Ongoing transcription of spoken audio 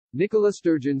Nicola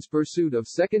Sturgeon's pursuit of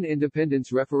second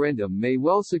independence referendum may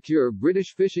well secure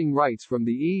British fishing rights from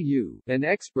the EU, an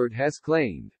expert has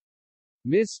claimed.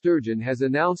 Ms. Sturgeon has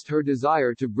announced her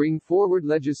desire to bring forward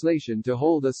legislation to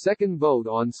hold a second vote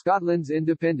on Scotland's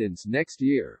independence next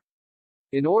year.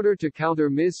 In order to counter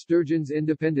Ms. Sturgeon's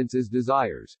independence's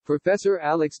desires, Professor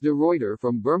Alex de Ruyter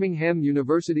from Birmingham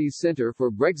University's Centre for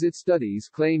Brexit Studies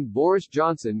claimed Boris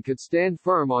Johnson could stand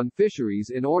firm on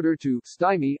fisheries in order to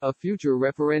stymie a future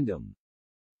referendum.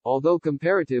 Although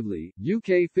comparatively,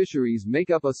 UK fisheries make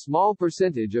up a small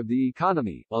percentage of the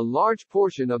economy, a large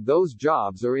portion of those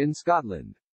jobs are in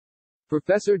Scotland.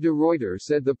 Professor de Ruyter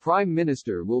said the Prime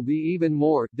Minister will be even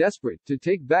more desperate to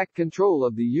take back control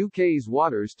of the UK's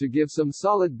waters to give some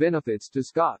solid benefits to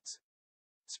Scots.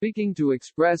 Speaking to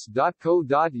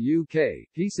Express.co.uk,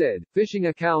 he said, fishing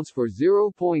accounts for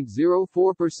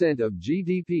 0.04% of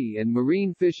GDP and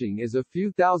marine fishing is a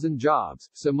few thousand jobs,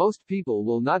 so most people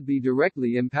will not be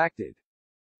directly impacted.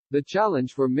 The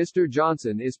challenge for Mr.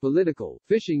 Johnson is political.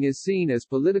 Fishing is seen as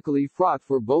politically fraught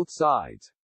for both sides.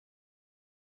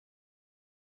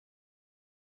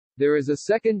 There is a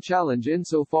second challenge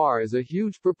insofar as a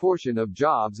huge proportion of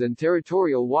jobs and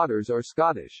territorial waters are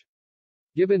Scottish.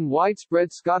 Given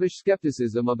widespread Scottish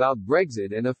scepticism about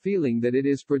Brexit and a feeling that it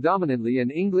is predominantly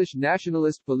an English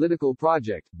nationalist political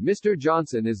project, Mr.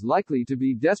 Johnson is likely to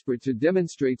be desperate to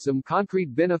demonstrate some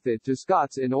concrete benefit to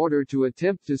Scots in order to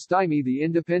attempt to stymie the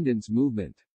independence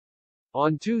movement.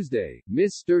 On Tuesday,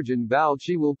 Ms. Sturgeon vowed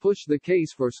she will push the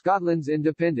case for Scotland's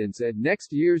independence at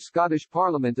next year's Scottish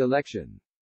Parliament election.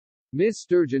 Ms.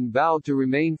 Sturgeon vowed to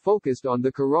remain focused on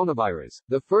the coronavirus.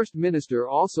 The First Minister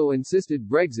also insisted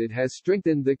Brexit has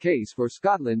strengthened the case for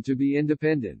Scotland to be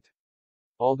independent.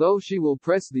 Although she will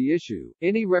press the issue,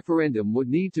 any referendum would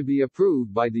need to be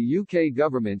approved by the UK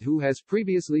government, who has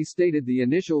previously stated the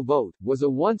initial vote was a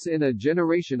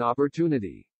once-in-a-generation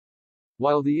opportunity.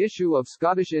 While the issue of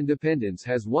Scottish independence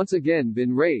has once again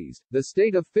been raised, the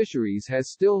state of fisheries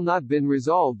has still not been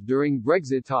resolved during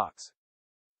Brexit talks.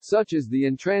 Such is the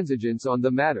intransigence on the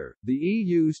matter, the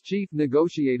EU's chief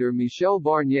negotiator Michel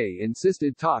Barnier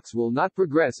insisted talks will not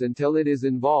progress until it is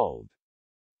involved.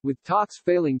 With talks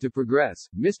failing to progress,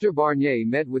 Mr. Barnier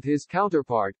met with his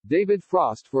counterpart, David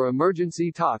Frost, for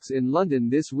emergency talks in London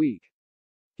this week.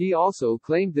 He also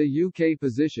claimed the UK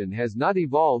position has not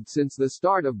evolved since the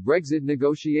start of Brexit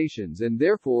negotiations and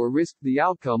therefore risked the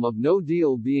outcome of no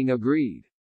deal being agreed.